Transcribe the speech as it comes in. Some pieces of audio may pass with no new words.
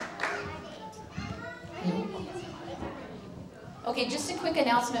Okay, just a quick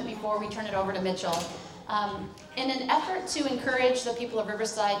announcement before we turn it over to Mitchell. In an effort to encourage the people of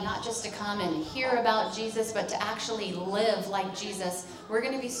Riverside not just to come and hear about Jesus, but to actually live like Jesus, we're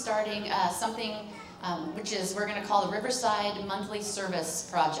going to be starting something which is we're going to call the Riverside Monthly Service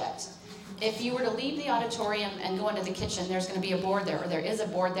Project. If you were to leave the auditorium and go into the kitchen, there's going to be a board there, or there is a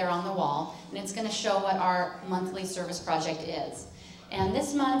board there on the wall, and it's going to show what our monthly service project is. And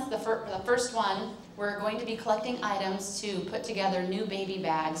this month, the first one, we're going to be collecting items to put together new baby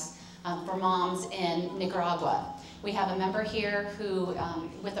bags for moms in Nicaragua. We have a member here who,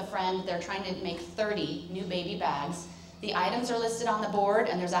 with a friend, they're trying to make 30 new baby bags. The items are listed on the board,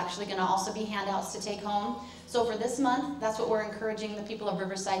 and there's actually going to also be handouts to take home. So for this month, that's what we're encouraging the people of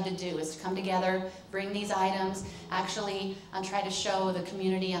Riverside to do, is to come together, bring these items, actually try to show the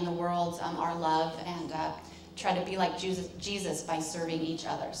community and the world our love, and try to be like Jesus by serving each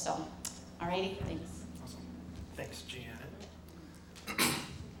other. So, all righty, thanks. Awesome. Thanks, Janet.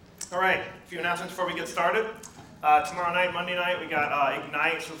 All right, a few announcements before we get started. Tomorrow night, Monday night, we got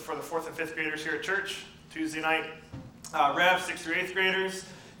Ignite for the 4th and 5th graders here at church. Tuesday night, Rev, 6th through 8th graders,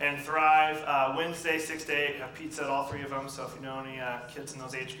 and Thrive. Wednesday, 6 to 8, have pizza at all 3 of them, so if you know any kids in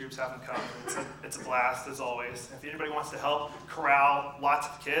those age groups, have them come. It's a blast, as always. If anybody wants to help corral lots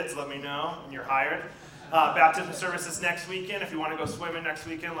of kids, let me know, and you're hired. Baptism services next weekend. If you want to go swimming next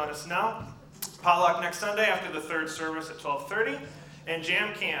weekend, let us know. Potluck next Sunday after the 3rd service at 12:30. And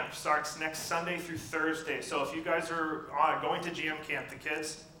Jam Camp starts next Sunday through Thursday. So if you guys are going to Jam Camp, the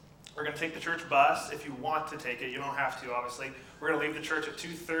kids, we're going to take the church bus. If you want to take it, you don't have to, obviously. We're going to leave the church at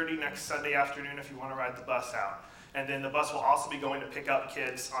 2:30 next Sunday afternoon if you want to ride the bus out. And then the bus will also be going to pick up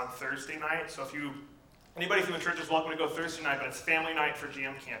kids on Thursday night. So if anybody from the church is welcome to go Thursday night, but it's family night for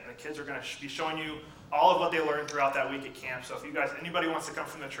Jam Camp. And the kids are going to be showing you all of what they learned throughout that week at camp. So if anybody wants to come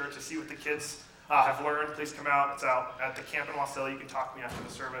from the church to see what the kids have learned, please come out. It's out at the camp in Wasilla. You can talk to me after the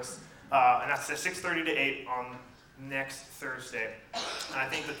service. And that's at 6:30 to 8 on next Thursday. And I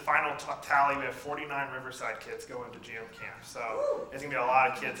think the final tally, we have 49 Riverside kids going to Jam Camp. So there's going to be a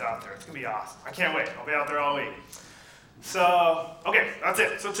lot of kids out there. It's going to be awesome. I can't wait. I'll be out there all week. So, okay, that's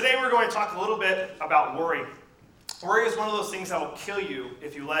it. So today we're going to talk a little bit about worry. Worry is one of those things that will kill you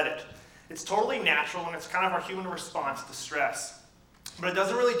if you let it. It's totally natural, and it's kind of our human response to stress. But it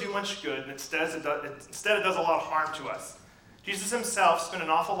doesn't really do much good, and instead it does a lot of harm to us. Jesus himself spent an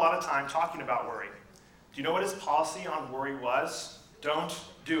awful lot of time talking about worry. Do you know what his policy on worry was? Don't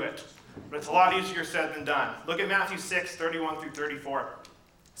do it. But it's a lot easier said than done. Look at Matthew 6, 31 through 34. It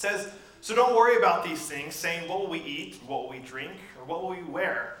says, "So don't worry about these things, saying, what will we eat, what will we drink, or what will we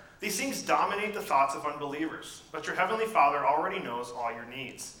wear? These things dominate the thoughts of unbelievers, but your heavenly Father already knows all your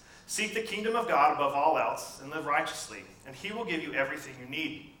needs. Seek the kingdom of God above all else and live righteously, and he will give you everything you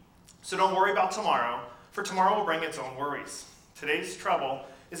need. So don't worry about tomorrow, for tomorrow will bring its own worries. Today's trouble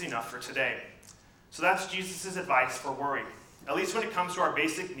is enough for today." So that's Jesus' advice for worry, at least when it comes to our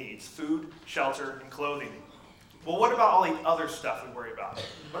basic needs, food, shelter, and clothing. Well, what about all the other stuff we worry about?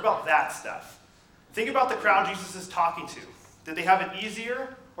 What about that stuff? Think about the crowd Jesus is talking to. Did they have it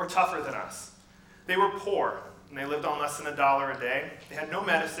easier or tougher than us? They were poor, and they lived on less than $1 a day. They had no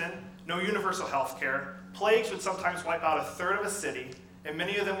medicine, no universal health care. Plagues would sometimes wipe out 1/3 of a city, and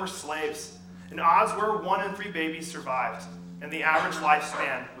many of them were slaves. And odds were 1 in 3 babies survived, and the average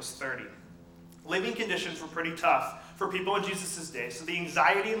lifespan was 30. Living conditions were pretty tough for people in Jesus' day, so the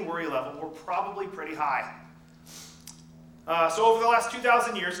anxiety and worry level were probably pretty high. So over the last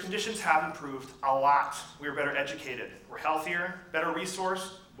 2,000 years, conditions have improved a lot. We are better educated, we're healthier, better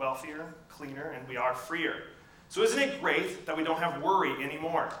resourced, wealthier, cleaner, and we are freer. So isn't it great that we don't have worry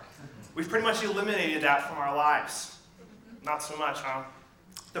anymore? We've pretty much eliminated that from our lives. Not so much, huh?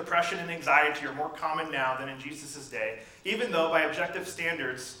 Depression and anxiety are more common now than in Jesus' day, even though by objective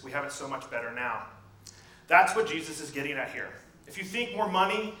standards, we have it so much better now. That's what Jesus is getting at here. If you think more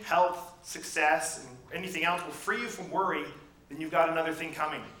money, health, success, and anything else will free you from worry, then you've got another thing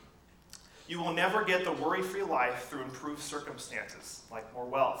coming. You will never get the worry-free life through improved circumstances, like more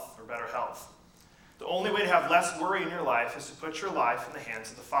wealth or better health. The only way to have less worry in your life is to put your life in the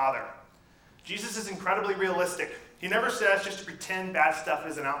hands of the Father. Jesus is incredibly realistic. He never says just to pretend bad stuff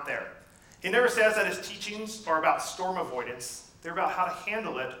isn't out there. He never says that his teachings are about storm avoidance. They're about how to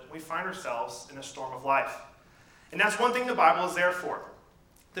handle it when we find ourselves in a storm of life. And that's one thing the Bible is there for,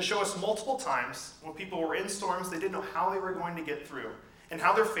 to show us multiple times when people were in storms they didn't know how they were going to get through, and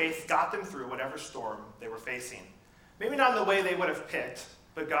how their faith got them through whatever storm they were facing. Maybe not in the way they would have picked,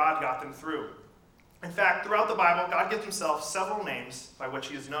 but God got them through. In fact, throughout the Bible, God gives himself several names by which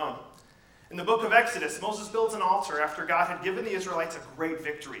he is known. In the book of Exodus, Moses builds an altar after God had given the Israelites a great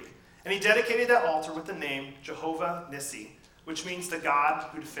victory, and he dedicated that altar with the name Jehovah Nissi, which means the God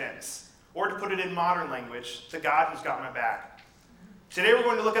who defends. Or to put it in modern language, the God who's got my back. Today we're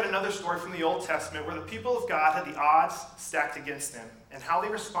going to look at another story from the Old Testament where the people of God had the odds stacked against them and how they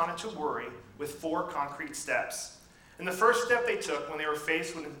responded to worry with 4 concrete steps. And the first step they took when they were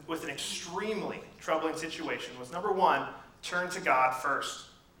faced with an extremely troubling situation was, number 1, turn to God first.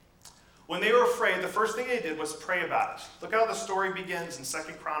 When they were afraid, the first thing they did was pray about it. Look how the story begins in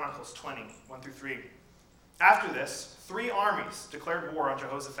 2 Chronicles 20, 1-3. After this, 3 armies declared war on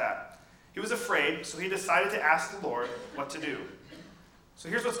Jehoshaphat. He was afraid, so he decided to ask the Lord what to do. So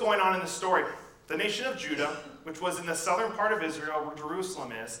here's what's going on in this story. The nation of Judah, which was in the southern part of Israel where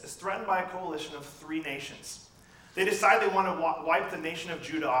Jerusalem is threatened by a coalition of 3 nations. They decide they want to wipe the nation of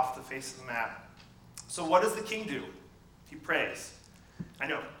Judah off the face of the map. So what does the king do? He prays. I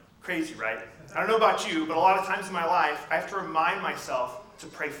know, crazy, right? I don't know about you, but a lot of times in my life, I have to remind myself to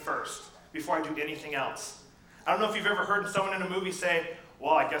pray first before I do anything else. I don't know if you've ever heard someone in a movie say,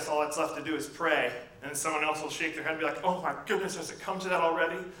 well, I guess all that's left to do is pray. And then someone else will shake their head and be like, oh my goodness, has it come to that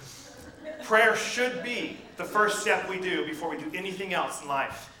already? Prayer should be the first step we do before we do anything else in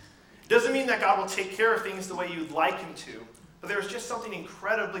life. It doesn't mean that God will take care of things the way you'd like him to, but there's just something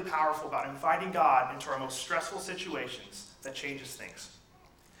incredibly powerful about inviting God into our most stressful situations that changes things.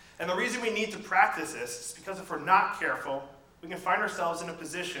 And the reason we need to practice this is because if we're not careful, we can find ourselves in a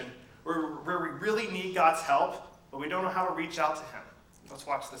position where we really need God's help, but we don't know how to reach out to him. Let's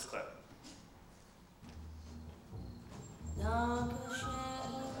watch this clip.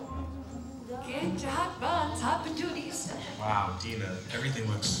 Get your hot buns, hopping duties. Wow, Dina, everything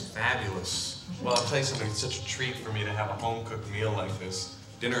looks fabulous. Well, I'll tell you something, it's such a treat for me to have a home-cooked meal like this.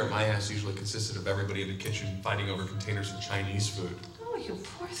 Dinner at my house usually consisted of everybody in the kitchen fighting over containers of Chinese food. Oh, you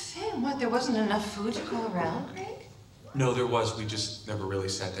poor thing. What, there wasn't enough food to go around, Greg? No, there was. We just never really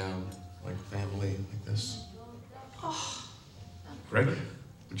sat down like a family like this. Oh. Greg,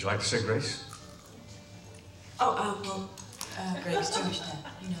 would you like to say grace? Greg is Jewish, Dad.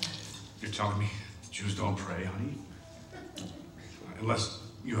 You know that. You're telling me Jews don't pray, honey? Unless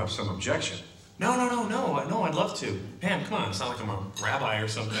you have some objection. No, I'd love to. Pam, come on, it's not like I'm a rabbi or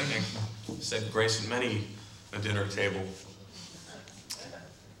something. I said grace at many a dinner table.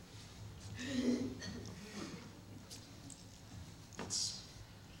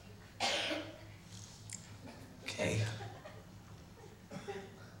 Okay.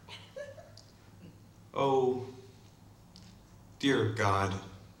 Oh, dear God,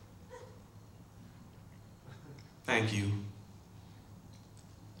 thank you.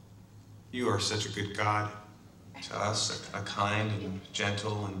 You are such a good God to us, a kind and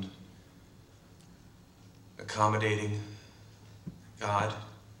gentle and accommodating God.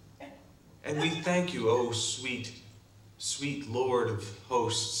 And we thank you, oh sweet, sweet Lord of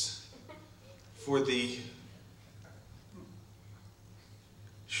hosts, for the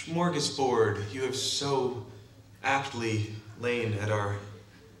smorgasbord you have so aptly lain at our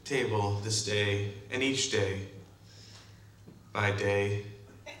table this day and each day by day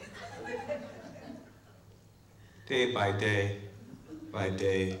by day by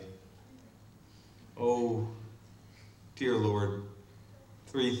day. Oh, dear Lord,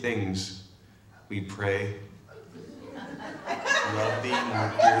 3 things we pray. To love thee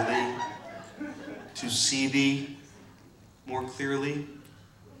more clearly, to see thee more clearly,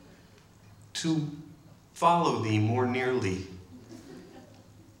 to follow thee more nearly,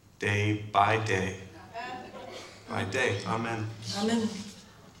 day by day. By day. Amen. Amen.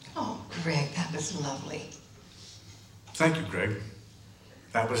 Oh, Greg, that was lovely. Thank you, Greg.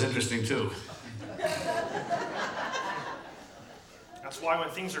 That was interesting, too. That's why when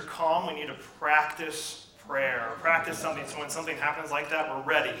things are calm, we need to practice prayer. Practice something so when something happens like that, we're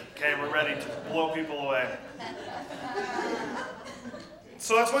ready. Okay, we're ready to blow people away.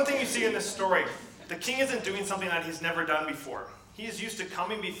 So that's one thing you see in this story. The king isn't doing something that he's never done before. He is used to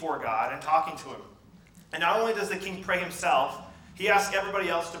coming before God and talking to him. And not only does the king pray himself, he asks everybody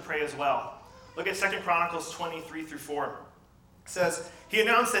else to pray as well. Look at 2 Chronicles 20:3-4. It says, he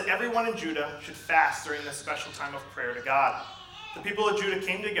announced that everyone in Judah should fast during this special time of prayer to God. The people of Judah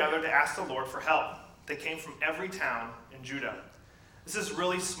came together to ask the Lord for help. They came from every town in Judah. This is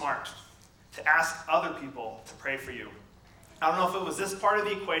really smart, to ask other people to pray for you. I don't know if it was this part of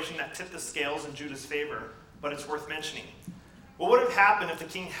the equation that tipped the scales in Judah's favor, but it's worth mentioning. What would have happened if the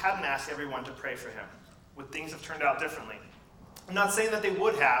king hadn't asked everyone to pray for him? Would things have turned out differently? I'm not saying that they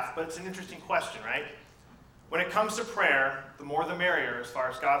would have, but it's an interesting question, right? When it comes to prayer, the more the merrier as far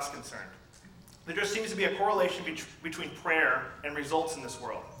as God's concerned. There just seems to be a correlation between prayer and results in this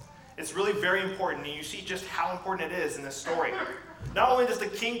world. It's really very important, and you see just how important it is in this story. Not only does the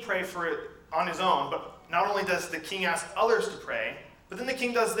king pray for it on his own, but not only does the king ask others to pray, but then the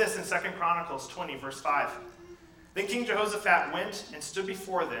king does this in 2 Chronicles 20, verse 5. Then King Jehoshaphat went and stood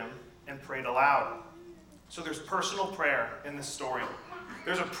before them and prayed aloud. So there's personal prayer in this story.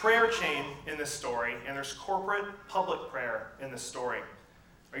 There's a prayer chain in this story, and there's corporate, public prayer in this story.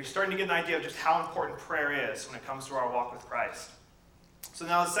 Are you starting to get an idea of just how important prayer is when it comes to our walk with Christ? So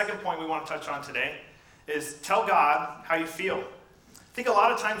now the second point we want to touch on today is tell God how you feel. I think a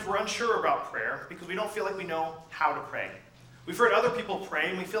lot of times we're unsure about prayer because we don't feel like we know how to pray. We've heard other people pray,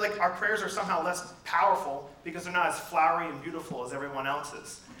 and we feel like our prayers are somehow less powerful because they're not as flowery and beautiful as everyone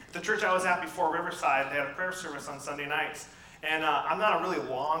else's. At the church I was at before, Riverside, they had a prayer service on Sunday nights. And I'm not a really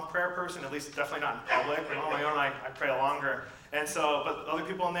long prayer person, at least definitely not in public. But on my own, I pray longer. And so, but other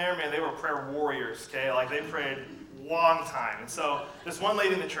people in there, man, they were prayer warriors, okay? Like, they prayed long time. And so, this one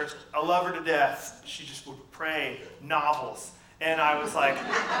lady in the church, I love her to death. She just would pray novels. And I was like,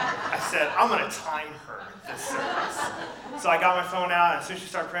 I said, I'm going to time her this service. So I got my phone out, and as soon as she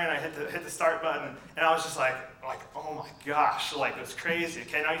started praying, I hit the start button, and I was just like, oh my gosh, like, it was crazy.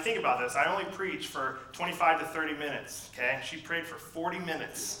 Okay, now you think about this. I only preach for 25 to 30 minutes, okay? She prayed for 40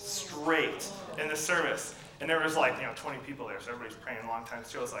 minutes straight in the service. And there was 20 people there, so everybody's praying a long time.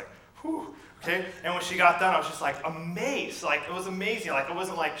 So I was like, whew, okay? And when she got done, I was just like amazed. Like, it was amazing. Like, it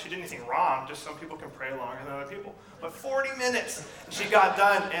wasn't like she did anything wrong, just some people can pray longer than other people. But 40 minutes, and she got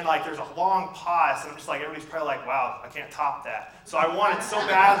done, and there's a long pause, and I'm just like, everybody's probably like, wow, I can't top that. So I wanted so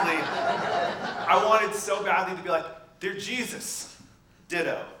badly to be like, dear Jesus,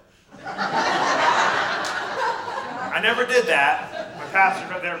 ditto. I never did that. My pastor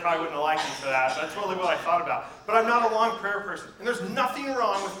there probably wouldn't have liked me for that. That's totally what I thought about. But I'm not a long prayer person. And there's nothing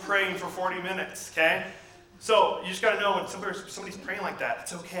wrong with praying for 40 minutes, okay? So you just got to know when somebody's praying like that,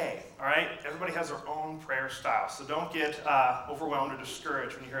 it's okay, all right? Everybody has their own prayer style. So don't get overwhelmed or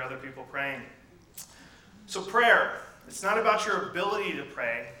discouraged when you hear other people praying. So prayer, it's not about your ability to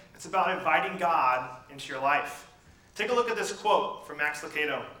pray. It's about inviting God into your life. Take a look at this quote from Max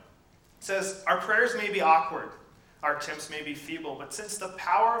Lucado. It says, our prayers may be awkward. Our attempts may be feeble, but since the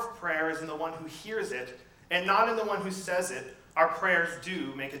power of prayer is in the one who hears it and not in the one who says it, our prayers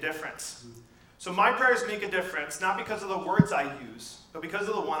do make a difference. So my prayers make a difference, not because of the words I use, but because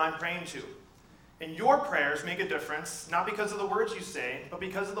of the one I'm praying to. And your prayers make a difference, not because of the words you say, but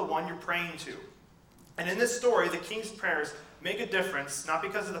because of the one you're praying to. And in this story, the king's prayers make a difference, not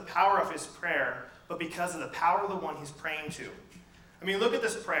because of the power of his prayer, but because of the power of the one he's praying to. I mean, look at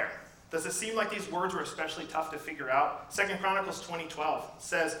this prayer. Does it seem like these words were especially tough to figure out? 2 Chronicles 20:12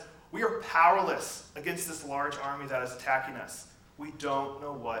 says, we are powerless against this large army that is attacking us. We don't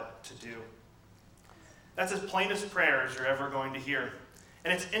know what to do. That's as plain as prayer as you're ever going to hear.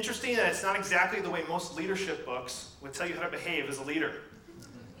 And it's interesting that it's not exactly the way most leadership books would tell you how to behave as a leader.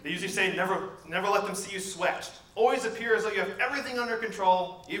 They usually say, never let them see you sweat. Always appear as though you have everything under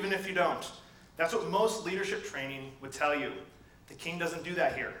control, even if you don't. That's what most leadership training would tell you. The king doesn't do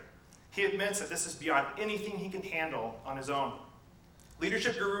that here. He admits that this is beyond anything he can handle on his own.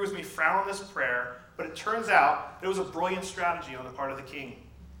 Leadership gurus may frown on this prayer, but it turns out it was a brilliant strategy on the part of the king.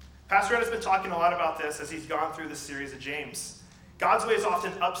 Pastor Ed has been talking a lot about this as he's gone through this series of James. God's way is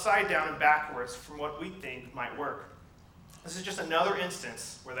often upside down and backwards from what we think might work. This is just another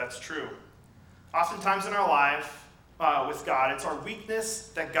instance where that's true. Oftentimes in our life with God, it's our weakness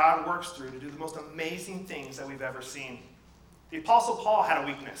that God works through to do the most amazing things that we've ever seen. The Apostle Paul had a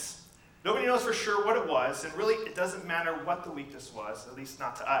weakness. Nobody knows for sure what it was, and really it doesn't matter what the weakness was, at least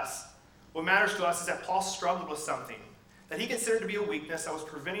not to us. What matters to us is that Paul struggled with something that he considered to be a weakness that was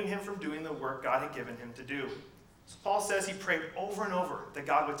preventing him from doing the work God had given him to do. So Paul says he prayed over and over that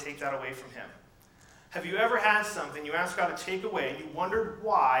God would take that away from him. Have you ever had something you asked God to take away and you wondered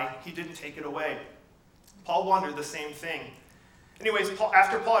why he didn't take it away? Paul wondered the same thing. Anyways,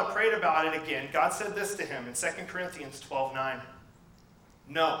 after Paul had prayed about it again, God said this to him in 2 Corinthians 12:9.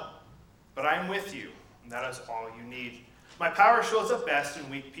 No, but I am with you, and that is all you need. My power shows up best in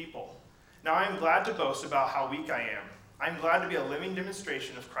weak people. Now I am glad to boast about how weak I am. I am glad to be a living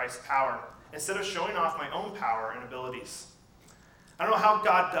demonstration of Christ's power, instead of showing off my own power and abilities. I don't know how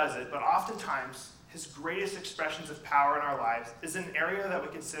God does it, but oftentimes his greatest expressions of power in our lives is an area that we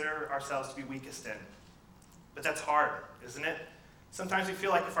consider ourselves to be weakest in. But that's hard, isn't it? Sometimes we feel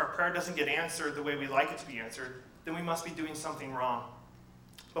like if our prayer doesn't get answered the way we like it to be answered, then we must be doing something wrong.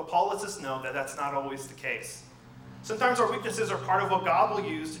 But Paul lets us know that that's not always the case. Sometimes our weaknesses are part of what God will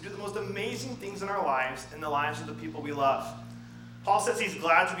use to do the most amazing things in our lives and the lives of the people we love. Paul says he's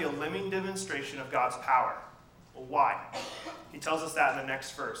glad to be a living demonstration of God's power. Well, why? He tells us that in the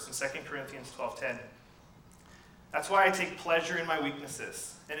next verse, in 2 Corinthians 12:10. That's why I take pleasure in my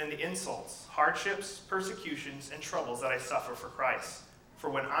weaknesses and in the insults, hardships, persecutions, and troubles that I suffer for Christ. For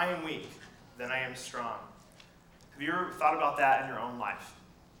when I am weak, then I am strong. Have you ever thought about that in your own life?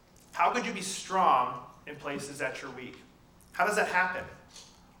 How could you be strong in places that you're weak? How does that happen?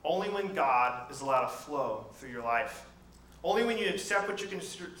 Only when God is allowed to flow through your life. Only when you accept what you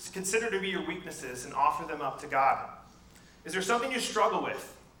consider to be your weaknesses and offer them up to God. Is there something you struggle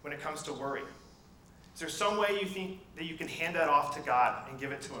with when it comes to worry? Is there some way you think that you can hand that off to God and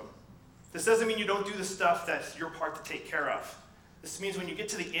give it to him? This doesn't mean you don't do the stuff that's your part to take care of. This means when you get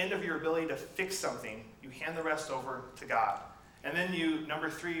to the end of your ability to fix something, you hand the rest over to God. And then number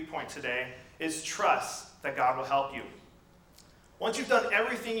 3 point today is trust that God will help you. Once you've done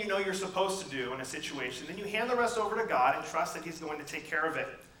everything you know you're supposed to do in a situation, then you hand the rest over to God and trust that he's going to take care of it.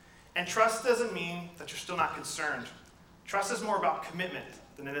 And trust doesn't mean that you're still not concerned. Trust is more about commitment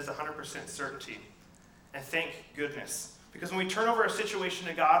than it is 100% certainty. And thank goodness. Because when we turn over a situation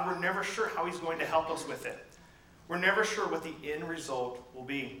to God, we're never sure how he's going to help us with it. We're never sure what the end result will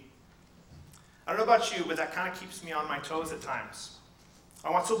be. I don't know about you, but that kind of keeps me on my toes at times. I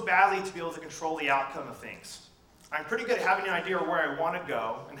want so badly to be able to control the outcome of things. I'm pretty good at having an idea of where I want to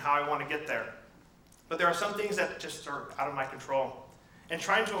go and how I want to get there. But there are some things that just are out of my control. And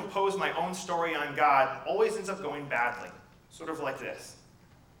trying to impose my own story on God always ends up going badly. Sort of like this.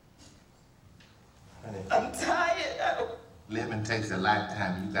 Honey, I'm tired. living takes a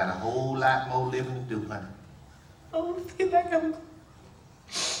lifetime. You got a whole lot more living to do, honey. I don't feel like I'm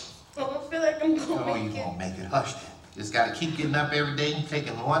Oh, gonna you make it. won't make it. Hush. Just gotta keep getting up every day and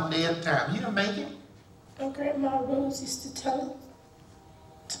taking one day at a time. You don't make it. My grandma Rose used to tell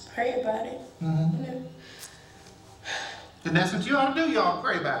us to pray about it. Mm-hmm. You know? And that's what you ought to do. You ought to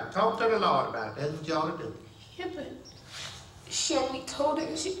pray about it. Talk to the Lord about it. That's what you ought to do. Yeah, but she only told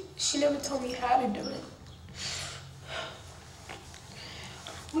it. She never told me how to do it.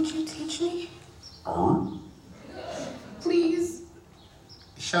 Would you teach me? Please?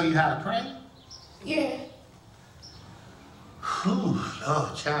 Show you how to pray? Yeah. Whew.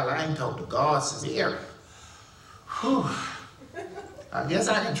 Oh, child, I ain't talked to God since here. Whew. I guess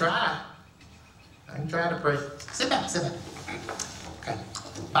I can try. I can try to pray. Sit back, sit back. Okay.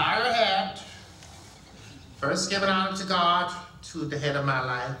 Bow your head. First, giving honor to God, to the head of my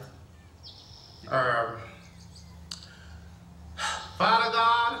life. Father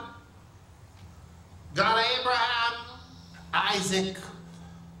God, God of Abraham, Isaac,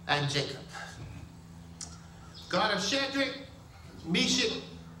 and Jacob. God of Shadrach, Meshach,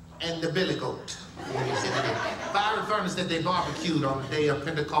 and the billy goat. Fiery furnace that they barbecued on the day of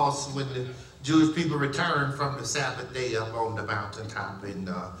Pentecost when the Jewish people returned from the Sabbath day up on the mountaintop in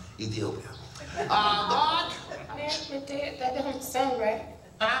Ethiopia. God. But that don't sound right.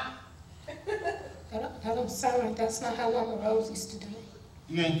 Huh? That don't sound right. That's not how Mama Rose used to do it.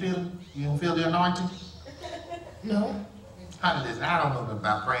 You don't feel the anointing? No. Honey, listen, I don't know nothing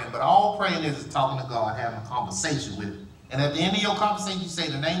about praying, but all praying is talking to God, having a conversation with him. And at the end of your conversation, you say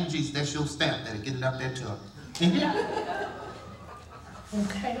the name of Jesus. That's your stamp that'll get it up there to him.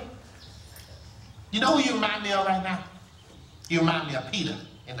 Okay. You know who you remind me of right now? You remind me of Peter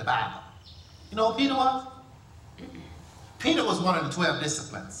in the Bible. You know who Peter was? Peter was one of the 12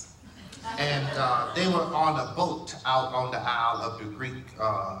 disciplines. And they were on a boat out on the Isle of the Greek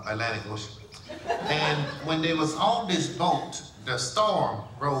Atlantic Ocean. And when they was on this boat, the storm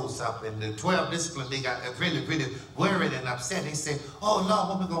rose up, and the 12 disciplines, they got really, really worried and upset. They said, oh Lord,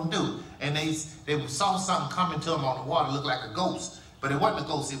 what we gonna do? And they saw something coming to them on the water, looked like a ghost. But it wasn't a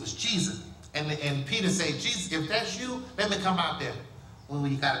ghost, it was Jesus. And Peter said, Jesus, if that's you, let me come out there. Well,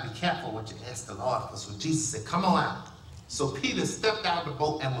 you gotta be careful what you ask the Lord for. So Jesus said, come on out. So Peter stepped out of the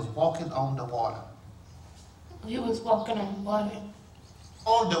boat and was walking on the water. He was walking on water.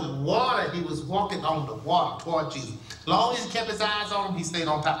 On the water, he was walking on the water toward Jesus. As long as he kept his eyes on him, he stayed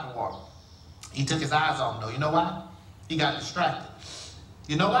on top of the water. He took his eyes off him, though. You know why? He got distracted.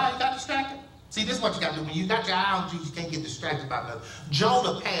 You know why he got distracted? See, this is what you got to do. When you got your eye on Jesus, you can't get distracted by nothing.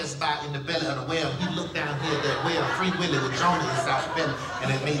 Jonah passed by in the belly of the whale. He looked down here at that whale, Free Willy with Jonah inside the belly,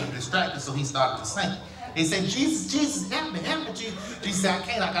 and it made him distracted, so he started to sink. He said, Jesus, help me, Jesus. Jesus said, I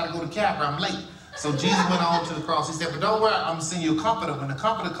can't, I got to go to Calvary, I'm late. So Jesus went on to the cross. He said, but don't worry, I'm going to send you a comforter. When the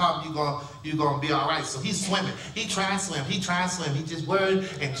comforter comes, you're gonna be all right. So he's swimming. He tried to swim. He just worried.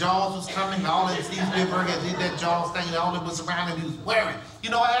 And Jaws was coming. And all that, Steve Spielberg had did that Jaws thing. And all that was around him. He was worried.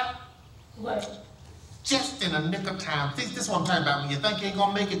 You know what happened? What? Just in the nick of time. This is what I'm talking about. When you think you ain't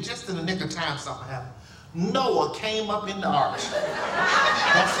going to make it, just in the nick of time, something happened. Noah came up in the arch.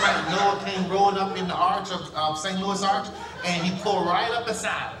 That's right. Noah came rolling up in the arch of St. Louis Arch. And he pulled right up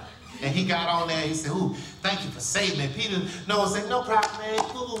beside him. And he got on there, he said, ooh, thank you for saving me. Peter, Noah said, no problem, man.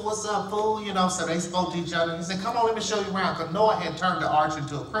 Fool, what's up, fool? You know, so they spoke to each other. He said, come on, let me show you around. Because Noah had turned the ark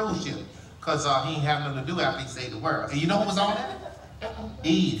into a cruise ship. Because he ain't have nothing to do after he saved the world. And you know who was on there?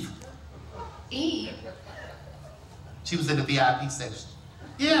 Eve. Eve. She was in the VIP section.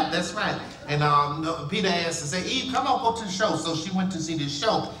 Yeah, that's right. And Peter asked her, say, Eve, come on, go to the show. So she went to see this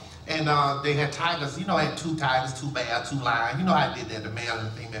show. And they had tigers, you know, had 2 tigers, 2 bears, 2 lions. You know how they did that, the male and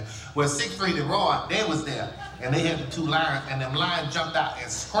the female. Well, Siegfried and Roy, they was there. And they had the 2 lions, and them lions jumped out and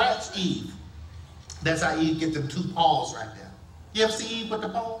scratched Eve. That's how Eve get them 2 paws right there. You ever see Eve with the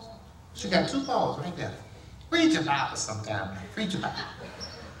paws? She got 2 paws right there. Read your Bible sometime. Read your Bible.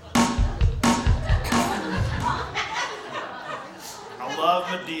 I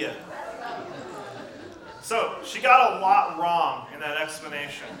love Medea. So, she got a lot wrong in that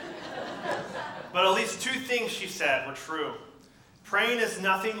explanation. But at least 2 things she said were true. Praying is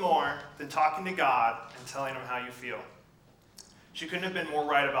nothing more than talking to God and telling him how you feel. She couldn't have been more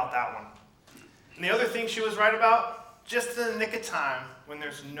right about that one. And the other thing she was right about, just in the nick of time, when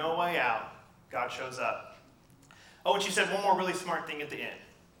there's no way out, God shows up. Oh, and she said one more really smart thing at the end.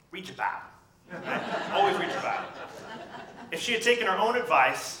 Read your Bible. Right? Always read your Bible. If she had taken her own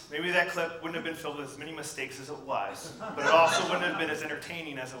advice, maybe that clip wouldn't have been filled with as many mistakes as it was, but it also wouldn't have been as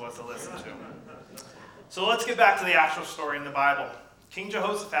entertaining as it was to listen to. So let's get back to the actual story in the Bible. King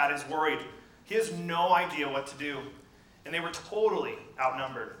Jehoshaphat is worried. He has no idea what to do, and they were totally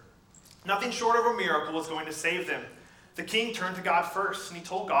outnumbered. Nothing short of a miracle was going to save them. The king turned to God first, and he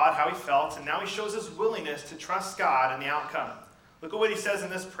told God how he felt, and now he shows his willingness to trust God in the outcome. Look at what he says in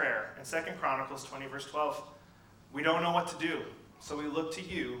this prayer in 2 Chronicles 20, verse 12. We don't know what to do, so we look to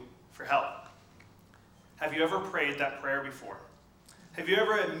you for help. Have you ever prayed that prayer before? Have you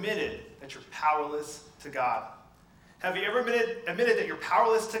ever admitted that you're powerless to God? Have you ever admitted that you're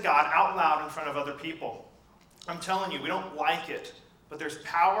powerless to God out loud in front of other people? I'm telling you, we don't like it, but there's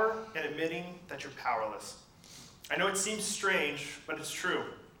power in admitting that you're powerless. I know it seems strange, but it's true.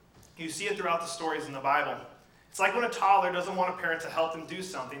 You see it throughout the stories in the Bible. It's like when a toddler doesn't want a parent to help them do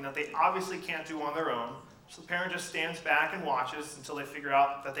something that they obviously can't do on their own. So the parent just stands back and watches until they figure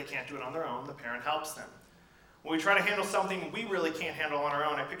out that they can't do it on their own. The parent helps them. When we try to handle something we really can't handle on our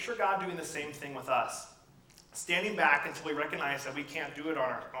own, I picture God doing the same thing with us. Standing back until we recognize that we can't do it on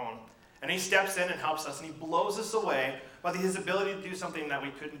our own. And he steps in and helps us, and he blows us away by his ability to do something that we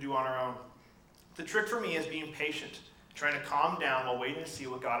couldn't do on our own. The trick for me is being patient, trying to calm down while waiting to see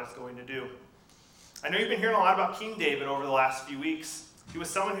what God is going to do. I know you've been hearing a lot about King David over the last few weeks. He was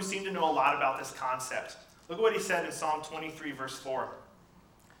someone who seemed to know a lot about this concept. Look at what he said in Psalm 23, verse 4.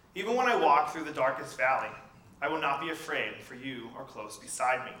 Even when I walk through the darkest valley, I will not be afraid, for you are close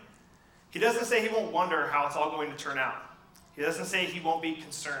beside me. He doesn't say he won't wonder how it's all going to turn out. He doesn't say he won't be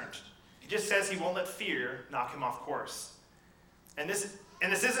concerned. He just says he won't let fear knock him off course. And this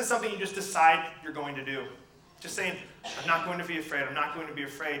isn't something you just decide you're going to do. Just saying, I'm not going to be afraid, I'm not going to be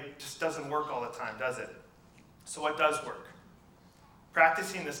afraid, just doesn't work all the time, does it? So what does work?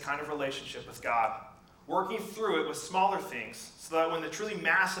 Practicing this kind of relationship with God. Working through it with smaller things so that when the truly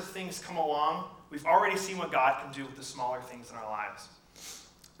massive things come along, we've already seen what God can do with the smaller things in our lives.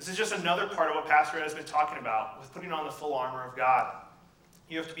 This is just another part of what Pastor Ed has been talking about with putting on the full armor of God.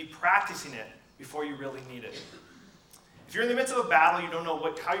 You have to be practicing it before you really need it. If you're in the midst of a battle, you don't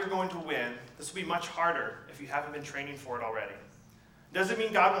know how you're going to win, this will be much harder if you haven't been training for it already. It doesn't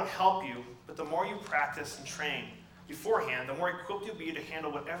mean God won't help you, but the more you practice and train beforehand, the more equipped you'll be to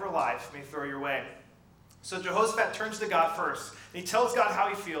handle whatever life may throw your way. So Jehoshaphat turns to God first, and he tells God how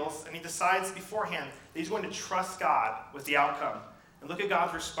he feels, and he decides beforehand that he's going to trust God with the outcome. And look at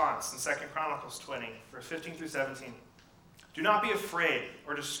God's response in 2 Chronicles 20, verse 15 through 17. Do not be afraid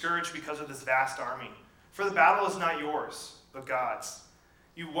or discouraged because of this vast army, for the battle is not yours, but God's.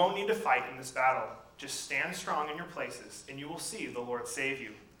 You won't need to fight in this battle. Just stand strong in your places, and you will see the Lord save you.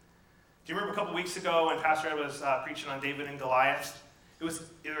 Do you remember a couple weeks ago when Pastor Ed was preaching on David and Goliath? It was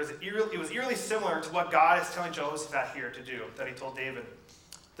eerily similar to what God is telling Jehoshaphat here to do, that he told David.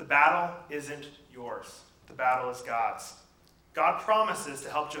 The battle isn't yours. The battle is God's. God promises to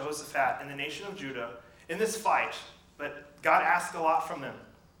help Jehoshaphat and the nation of Judah in this fight, but God asks a lot from them.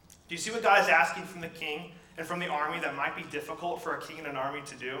 Do you see what God is asking from the king and from the army that might be difficult for a king and an army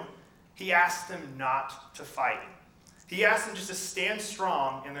to do? He asks them not to fight. He asks them just to stand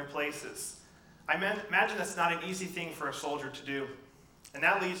strong in their places. I imagine that's not an easy thing for a soldier to do. And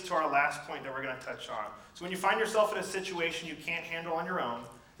that leads to our last point that we're going to touch on. So when you find yourself in a situation you can't handle on your own,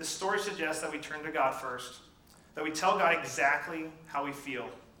 this story suggests that we turn to God first, that we tell God exactly how we feel.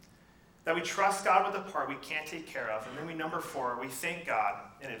 That we trust God with the part we can't take care of. And then number 4, we thank God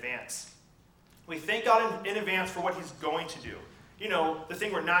in advance. We thank God in advance for what he's going to do. You know, the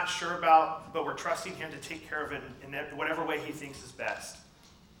thing we're not sure about, but we're trusting him to take care of it in whatever way he thinks is best.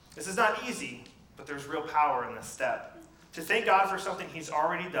 This is not easy, but there's real power in this step. To thank God for something he's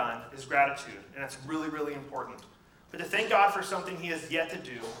already done is gratitude, and it's really, really important. But to thank God for something he has yet to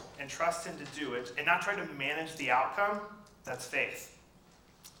do and trust him to do it and not try to manage the outcome, that's faith.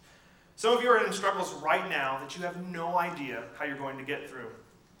 Some of you are in struggles right now that you have no idea how you're going to get through.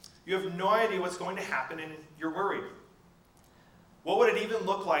 You have no idea what's going to happen and you're worried. What would it even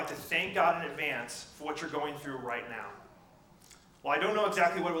look like to thank God in advance for what you're going through right now? Well, I don't know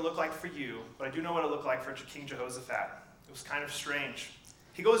exactly what it would look like for you, but I do know what it looked like for King Jehoshaphat. It was kind of strange.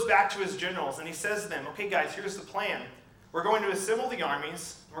 He goes back to his generals and he says to them, okay guys, here's the plan. We're going to assemble the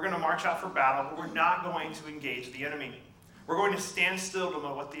armies, we're going to march out for battle, but we're not going to engage the enemy. We're going to stand still to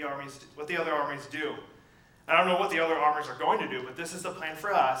know what the other armies do. I don't know what the other armies are going to do, but this is the plan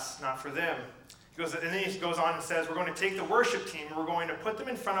for us, not for them. And then he goes on and says, we're going to take the worship team and we're going to put them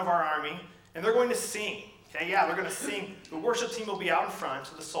in front of our army and they're going to sing. Okay, yeah, they're going to sing. The worship team will be out in front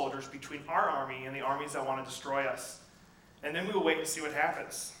of the soldiers between our army and the armies that want to destroy us. And then we will wait and see what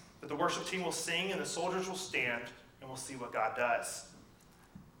happens. But the worship team will sing and the soldiers will stand and we'll see what God does.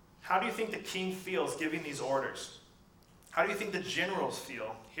 How do you think the king feels giving these orders? How do you think the generals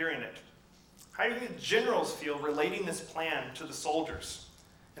feel hearing it? How do you think the generals feel relating this plan to the soldiers?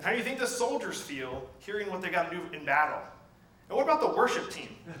 And how do you think the soldiers feel hearing what they got to do in battle? And what about the worship team?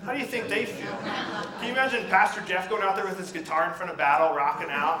 How do you think they feel? Can you imagine Pastor Jeff going out there with his guitar in front of battle, rocking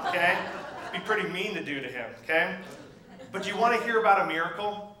out, okay? It'd be pretty mean to do to him, okay? But you want to hear about a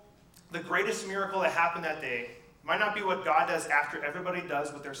miracle? The greatest miracle that happened that day might not be what God does after everybody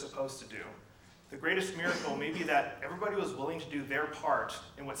does what they're supposed to do. The greatest miracle may be that everybody was willing to do their part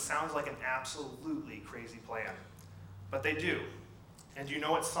in what sounds like an absolutely crazy plan. But they do. And do you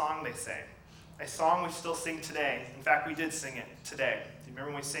know what song they sang? A song we still sing today. In fact, we did sing it today. Do you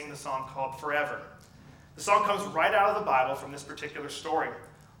remember when we sang the song called Forever? The song comes right out of the Bible from this particular story.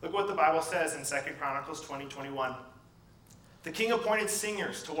 Look what the Bible says in 2 Chronicles 20:21. The king appointed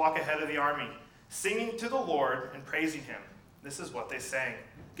singers to walk ahead of the army, singing to the Lord and praising him. This is what they sang.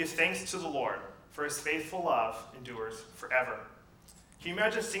 Give thanks to the Lord, for his faithful love endures forever. Can you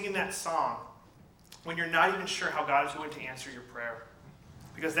imagine singing that song when you're not even sure how God is going to answer your prayer?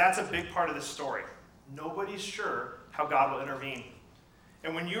 Because that's a big part of this story. Nobody's sure how God will intervene.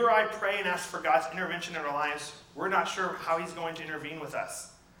 And when you or I pray and ask for God's intervention in our lives, we're not sure how he's going to intervene with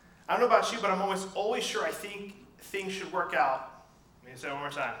us. I don't know about you, but I'm almost always sure I think things should work out. Let me say it one more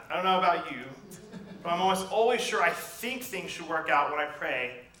time. I don't know about you, but I'm almost always sure I think things should work out when I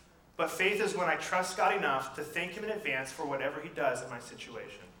pray. But faith is when I trust God enough to thank him in advance for whatever he does in my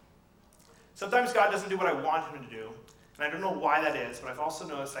situation. Sometimes God doesn't do what I want him to do, and I don't know why that is, but I've also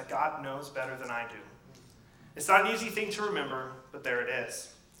noticed that God knows better than I do. It's not an easy thing to remember, but there it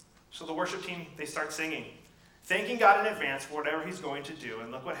is. So the worship team, they start singing, thanking God in advance for whatever he's going to do,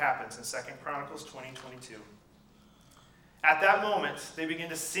 and look what happens in 2 Chronicles 20:22. At that moment, they begin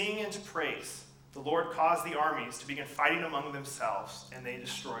to sing and to praise. The Lord caused the armies to begin fighting among themselves, and they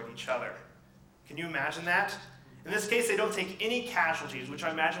destroyed each other. Can you imagine that? In this case, they don't take any casualties, which I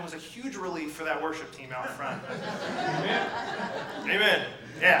imagine was a huge relief for that worship team out front. Amen. Amen.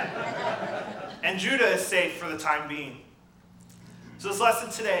 Yeah. And Judah is safe for the time being. So this lesson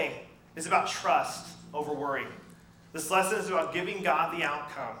today is about trust over worry. This lesson is about giving God the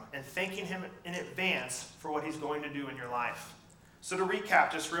outcome and thanking him in advance for what he's going to do in your life. So to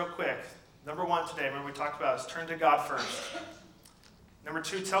recap just real quick, number 1 today, remember we talked about is turn to God first. Number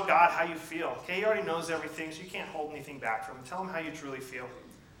 2, tell God how you feel. Okay, he already knows everything, so you can't hold anything back from him. Tell him how you truly feel.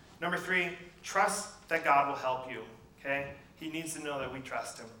 Number 3, trust that God will help you. Okay, he needs to know that we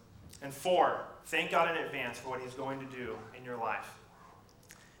trust him. And 4, thank God in advance for what he's going to do in your life.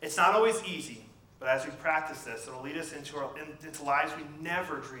 It's not always easy, but as we practice this, it'll lead us into lives we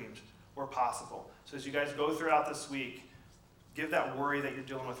never dreamed were possible. So as you guys go throughout this week, give that worry that you're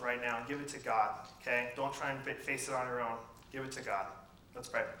dealing with right now and give it to God. Okay, don't try and face it on your own. Give it to God. Let's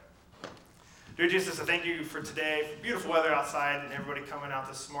pray. Dear Jesus, I thank you for today, for beautiful weather outside and everybody coming out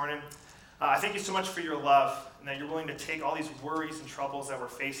this morning. I thank you so much for your love and that you're willing to take all these worries and troubles that we're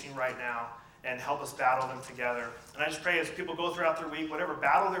facing right now and help us battle them together. And I just pray as people go throughout their week, whatever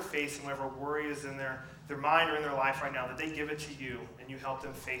battle they're facing, whatever worry is in their mind or in their life right now, that they give it to you and you help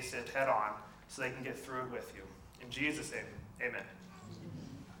them face it head on so they can get through it with you. In Jesus' name, amen.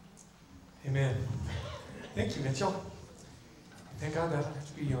 Amen. Thank you, Mitchell. Thank God that I have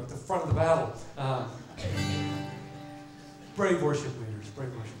to be at the front of the battle. Brave worship leaders, brave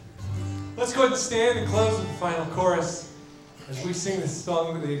worship leaders. Let's go ahead and stand and close with the final chorus as we sing this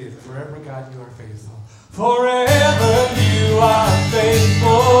song that they did. Forever, God, you are faithful. Forever you are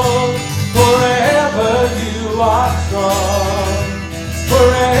faithful. Forever you are strong.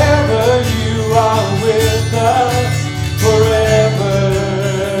 Forever you are with us. Forever.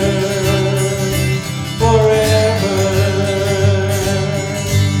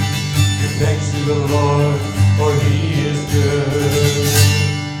 Thanks to the Lord, for He is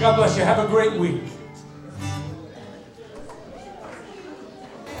good. God bless you. Have a great week.